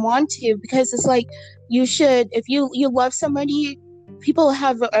shouldn't want to, because it's like, you should, if you love somebody, people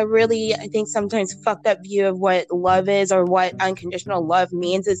have a really, I think, sometimes fucked up view of what love is, or what unconditional love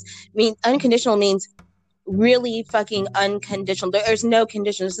means. Unconditional means really fucking unconditional. There's no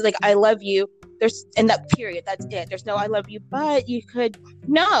conditions. It's like, I love you. There's, and that period, that's it. There's no I love you, but you could,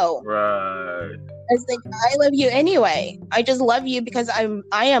 no. Right. It's like, I love you anyway. I just love you because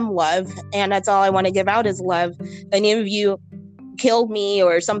I am love, and that's all I want to give out is love. Any of you killed me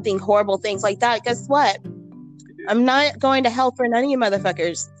or something horrible, things like that, guess what? I'm not going to hell for none of you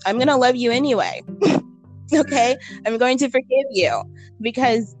motherfuckers. I'm going to love you anyway. Okay? I'm going to forgive you,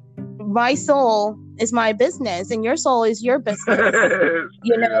 because my soul is my business and your soul is your business.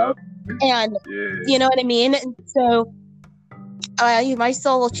 And you know what I mean? So my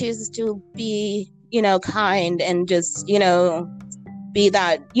soul chooses to be, kind, and just, be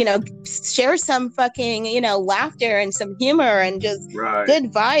that, share some fucking, laughter and some humor and just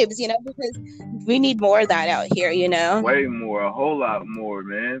good vibes, because we need more of that out here, Way more, a whole lot more,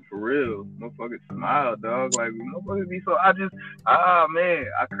 man, for real. Motherfuckers smile, dog. Like, motherfuckers be so, man,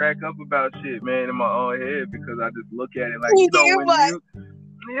 I crack up about shit, man, in my own head, because I just look at it like,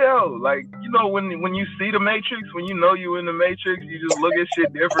 when you see the Matrix, when you know you in the Matrix, you just look at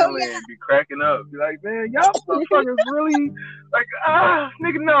shit differently and be cracking up. Be like, man, y'all motherfuckers really, like,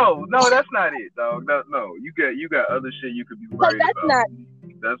 nigga, no, that's not it, dog. No, you got other shit you could be worried about.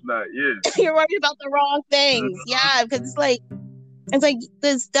 That's not it. You're worried about the wrong things. Yeah, because it's like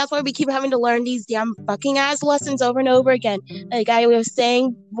this. That's why we keep having to learn these damn fucking ass lessons over and over again. Like I was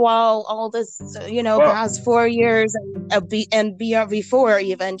saying, while all this, past 4 years and beyond, before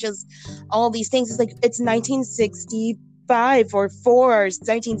even, just all these things. It's like, it's 1965 or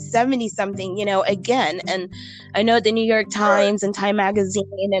 1970 something, again. And I know the New York Times and Time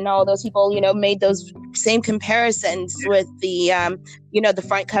Magazine and all those people, made those same comparisons with the, the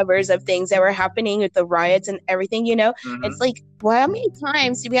front covers of things that were happening with the riots and everything, It's like, well, how many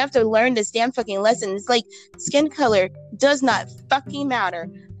times do we have to learn this damn fucking lesson? It's like, skin color does not fucking matter.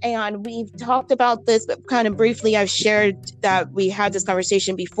 And we've talked about this, but kind of briefly. I've shared that we had this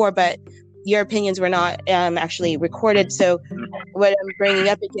conversation before, but your opinions were not actually recorded. So what I'm bringing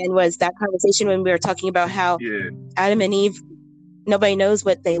up again was that conversation when we were talking about how Adam and Eve, nobody knows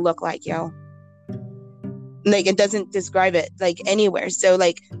what they look like, yo. Like, it doesn't describe it, like, anywhere. So,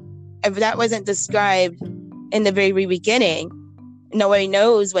 like, if that wasn't described in the very beginning, nobody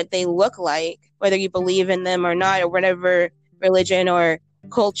knows what they look like, whether you believe in them or not, or whatever religion or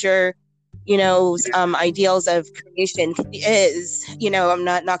culture, ideals of creation is. I'm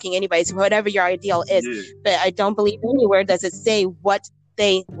not knocking anybody's, whatever your ideal is, but I don't believe anywhere does it say what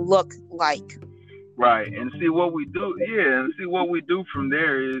they look like. Right. And see what we do. Yeah. And see what we do from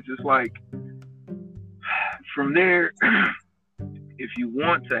there is just like, from there, if you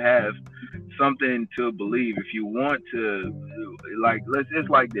want to have something to believe, if you want to, like, it's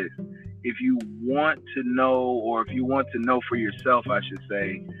like this. If you want to know, or if you want to know for yourself, I should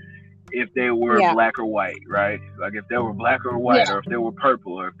say, if they were black or white, right? Like if they were black or white, or if they were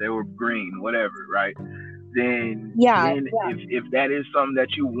purple, or if they were green, whatever, right? Then if that is something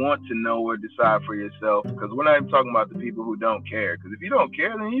that you want to know or decide for yourself, because we're not even talking about the people who don't care. Because if you don't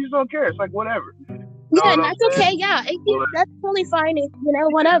care, then you just don't care. It's like whatever. Yeah, and that's okay. Yeah, that's totally fine.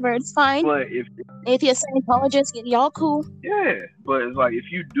 Whatever, it's fine. But if you're a Scientologist, y'all cool. Yeah, but it's like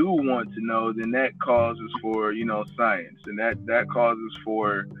if you do want to know, then that causes for science, and that causes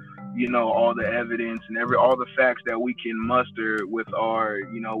for all the evidence and all the facts that we can muster with our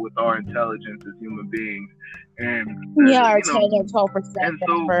intelligence as human beings, and our 10 or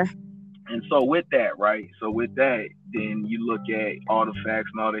 12%. And so with that, right? So with that, then you look at all the facts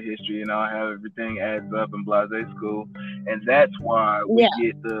and all the history and how everything adds up in Blase School. And that's why we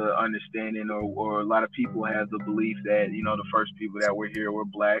get the understanding, or a lot of people have the belief that, the first people that were here were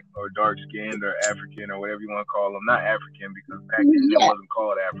black or dark skinned or African or whatever you want to call them. Not African, because back then it wasn't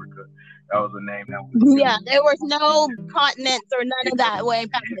called Africa. That was a name that was there was no continents or none of that way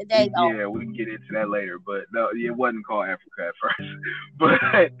back in the day, though. Yeah, we can get into that later, but no, it wasn't called Africa at first. But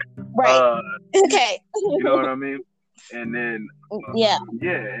okay, you know what I mean? And then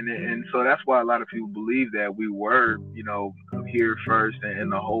and so that's why a lot of people believe that we were here first in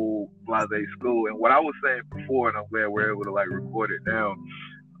the whole Blase School. And what I was saying before, and I'm glad we're able to like record it now,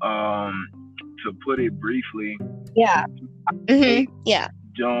 to put it briefly,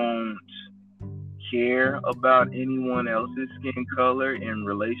 don't care about anyone else's skin color in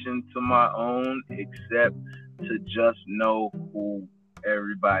relation to my own, except to just know who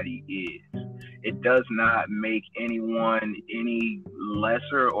everybody is. It does not make anyone any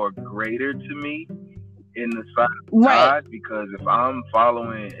lesser or greater to me in the sight of God, because if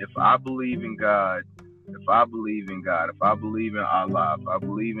I believe in God, if I believe in Allah, if I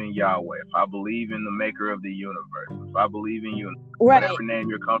believe in Yahweh, if I believe in the maker of the universe, if I believe in you, whatever name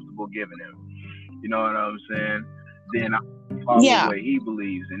you're comfortable giving him, you know what I'm saying? Then I follow what he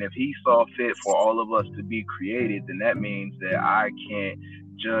believes. And if he saw fit for all of us to be created, then that means that I can't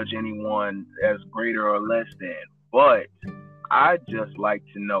judge anyone as greater or less than. But I just like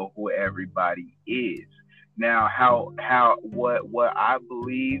to know who everybody is. Now, what I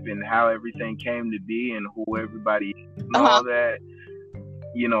believe and how everything came to be and who everybody is and all that,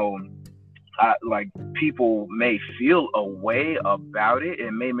 people may feel a way about it.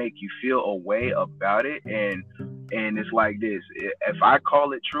 It may make you feel a way about it, and it's like this: if I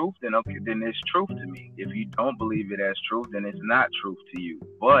call it truth, then okay, then it's truth to me. If you don't believe it as truth, then it's not truth to you.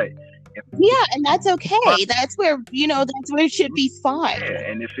 But and that's okay. That's where it should be fine.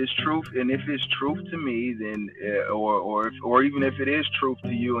 Yeah, and if it's truth to me, then or even if it is truth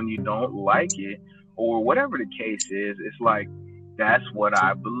to you and you don't like it, or whatever the case is, it's like, that's what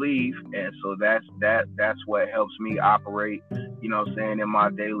I believe, and so that's what helps me operate, in my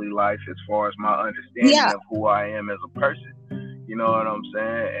daily life as far as my understanding of who I am as a person. You know what I'm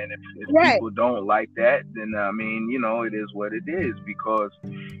saying? And if people don't like that, then it is what it is, because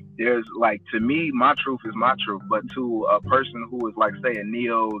there's like, to me, my truth is my truth, but to a person who is like, say, a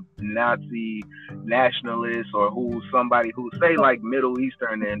neo-Nazi nationalist, or somebody who say like Middle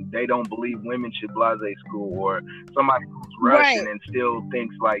Eastern and they don't believe women should Blase School, or somebody who's Russian and still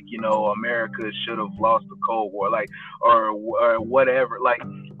thinks like, America should have lost the Cold War, like, or whatever, like.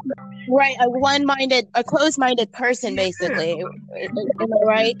 A closed-minded person, basically. Am I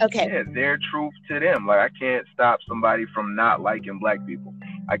right? Okay. Yeah, their truth to them. Like, I can't stop somebody from not liking black people.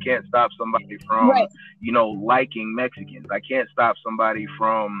 I can't stop somebody from, liking Mexicans. I can't stop somebody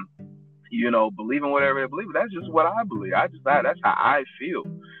from, believing whatever they believe. That's just what I believe. That's how I feel.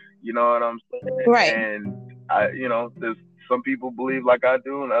 You know what I'm saying? Right. And there's some people believe like I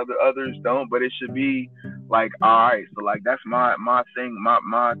do, and others don't. But it should be like, all right. So like, that's my thing.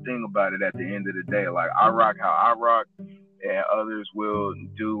 My thing about it. At the end of the day, like, I rock how I rock, and others will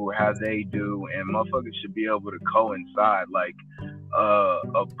do how they do, and motherfuckers should be able to coincide. Like,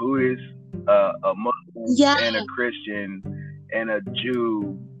 a Buddhist, a Muslim, and a Christian, and a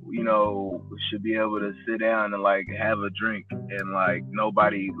Jew, should be able to sit down and like have a drink, and like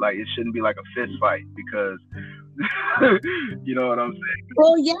nobody, like, it shouldn't be like a fist fight, because You know what I'm saying?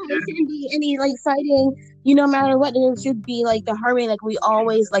 Well, yeah, it shouldn't be any like fighting. No matter what, there should be like the harmony, like we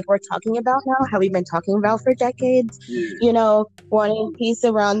always like we're talking about now, how we've been talking about for decades. Yeah. Wanting peace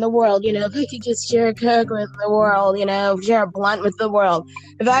around the world. If I could just share a coke with the world, share a blunt with the world.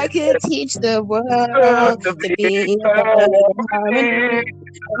 If I could teach the world To to be be in harmony, and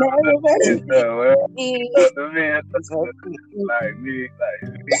everybody be to be like me,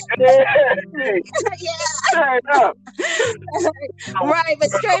 hey, yeah, turn up. right, but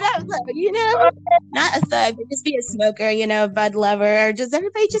straight up though, not a thug, but just be a smoker, a bud lover, or just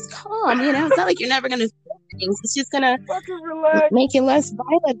everybody just calm, it's not like you're never gonna do things. It's just gonna Fucking relax. make you less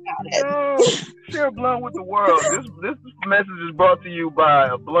violent about it. Share a blunt with the world. This message is brought to you by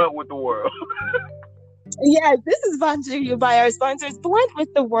a blunt with the world. Yeah, this is brought to you by our sponsors, Blunt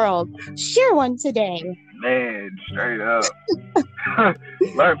with the World. Share one today. Man, straight up.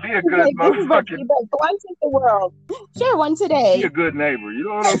 Learn, be a good motherfucking. Blunt with the World. Share one today. Be a good neighbor. You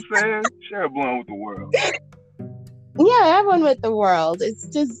know what I'm saying? Share a blunt with the world. Yeah, have one with the world. It's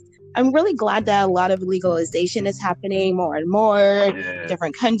just, I'm really glad that a lot of legalization is happening more and more,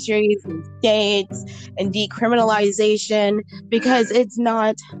 different countries and states, and decriminalization, because it's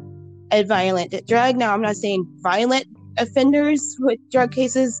not a violent drug. Now, I'm not saying violent offenders with drug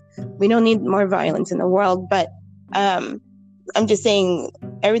cases. We don't need more violence in the world, but I'm just saying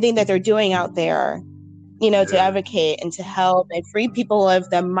everything that they're doing out there, to advocate and to help and free people of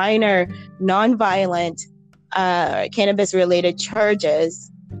the minor, non-violent cannabis-related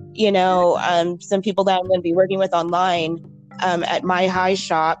charges. Some people that I'm going to be working with online at My High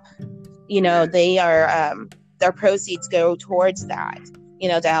Shop, they are their proceeds go towards that.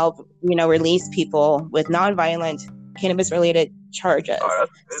 To help, release people with nonviolent cannabis-related charges.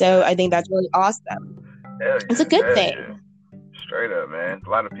 So I think that's really awesome. It's a good thing. Yeah. Straight up, man. A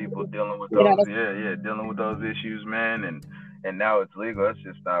lot of people dealing with those, dealing with those issues, man, and now it's legal. That's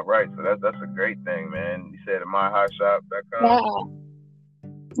just not right. So that's a great thing, man. You said at myhighshop.com.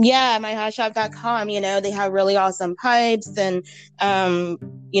 Yeah, myhighshop.com. They have really awesome pipes and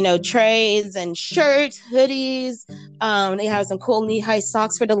trays and shirts, hoodies. They have some cool knee-high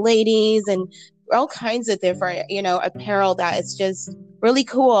socks for the ladies and all kinds of different, apparel that is just really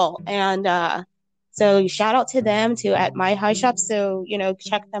cool. And so shout out to them too at My High Shop. So,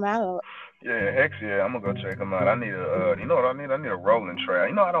 check them out. Yeah, heck yeah, I'm gonna go check them out. I need a, you know what I need? I need a rolling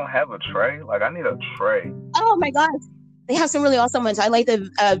tray. I don't have a tray. Like, I need a tray. Oh my gosh. They have some really awesome ones. I like the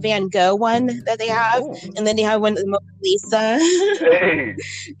Van Gogh one that they have. Ooh. And then they have one of the Mona Lisa. Hey.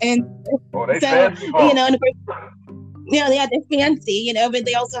 And they fancy. And they have the fancy, but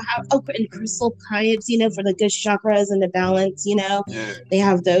they also have open crystal pipes, for the good chakras and the balance, Yeah. They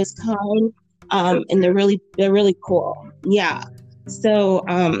have those kind. And they're really cool. Yeah. So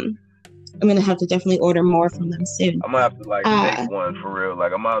I'm gonna have to definitely order more from them soon. I'm gonna have to make one for real.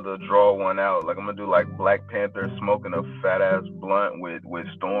 Like, I'm gonna have to draw one out. Like, I'm gonna do like Black Panther smoking a fat ass blunt with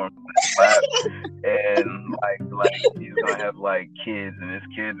Storm, and like he's gonna have like kids, and his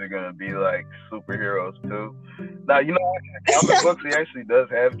kids are gonna be like superheroes too. Now, in the comic books he actually does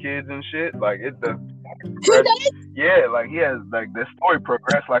have kids and shit. Like, yeah, like he has like the story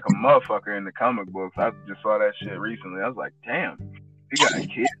progressed like a motherfucker in the comic books. I just saw that shit recently. I was like, damn, he got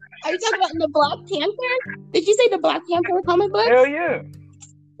kids. Are you talking about the Black Panther? Did you say the Black Panther comic book? Hell yeah.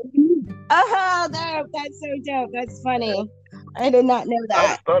 Oh, that's so dope. That's funny. I did not know that. I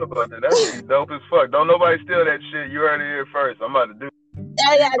just thought about that. That's dope as fuck. Don't nobody steal that shit. You heard it here first. I'm about to do it.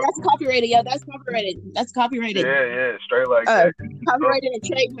 Yeah, that's copyrighted. Yo, that's copyrighted. Yeah, straight like that. Copyrighted and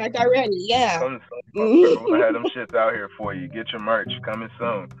trademarked already. Yeah. I had them shits out here for you. Get your merch coming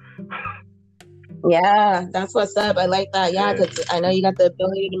soon. Yeah, that's what's up. I like that. Yeah, because I know you got the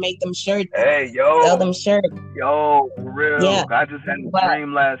ability to make them shirts. Hey, yo. Sell them shirts. Yo, for real. Yeah. I just had a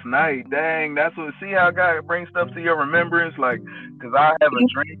dream last night. Dang, that's what, see how God brings stuff to your remembrance? Like, because I have a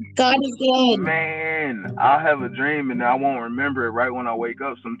dream. God is good. Man, I'll have a dream and I won't remember it right when I wake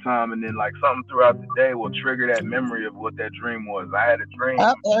up sometime. And then, like, something throughout the day will trigger that memory of what that dream was. I had a dream.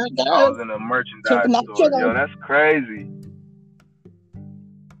 Oh, there it goes. I was in a merchandise store. Yo, that's crazy.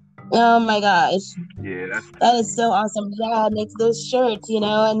 Oh my gosh. Yeah, that is so awesome. Yeah, make those shirts,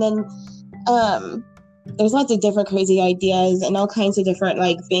 and then there's lots of different crazy ideas and all kinds of different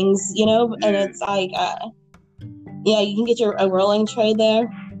like things, and it's like you can get a rolling tray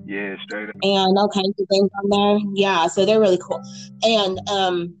there. Yeah, straight up. And all kinds of things on there. Yeah, so they're really cool. And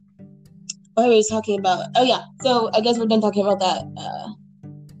what were we talking about? Oh yeah, so I guess we're done talking about that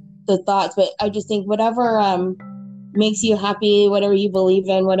the thoughts, but I just think whatever makes you happy, whatever you believe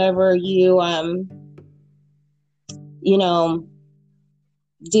in, whatever you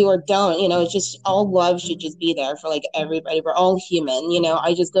do or don't, it's just all love should just be there for like everybody. We're all human,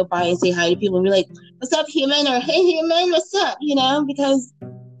 I just go by and say hi to people and be like, what's up, human? Or hey, human, what's up? Because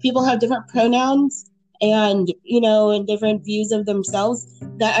people have different pronouns and, and different views of themselves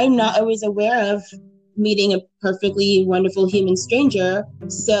that I'm not always aware of meeting a perfectly wonderful human stranger.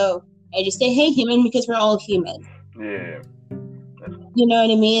 So I just say, hey, human, because we're all human. Yeah. You know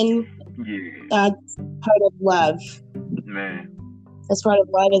what I mean? Yeah. That's part of love. Man. That's part of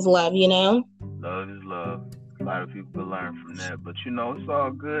love is love, Love is love. A lot of people can learn from that, but it's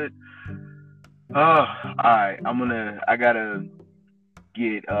all good. All right. I gotta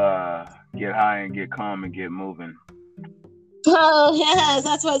get high and get calm and get moving. Oh yes,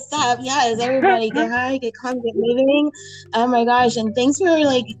 that's what's up. Yes, everybody get high, get calm, get moving. Oh my gosh, and thanks for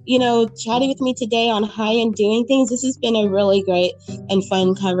chatting with me today on high and doing things. This has been a really great and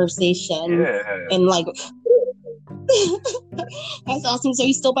fun conversation. Yeah. And that's awesome. So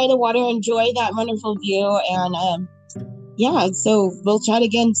you still by the water, enjoy that wonderful view, and yeah. So we'll chat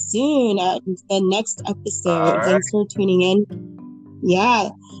again soon at the next episode. Right. Thanks for tuning in. Yeah,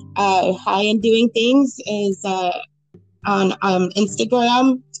 high and doing things is on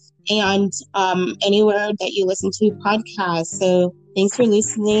Instagram and anywhere that you listen to podcasts. So thanks for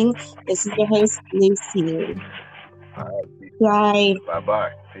listening. This is your host, Lucy. All right. Bye.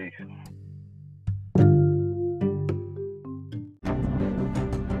 Bye-bye. Peace.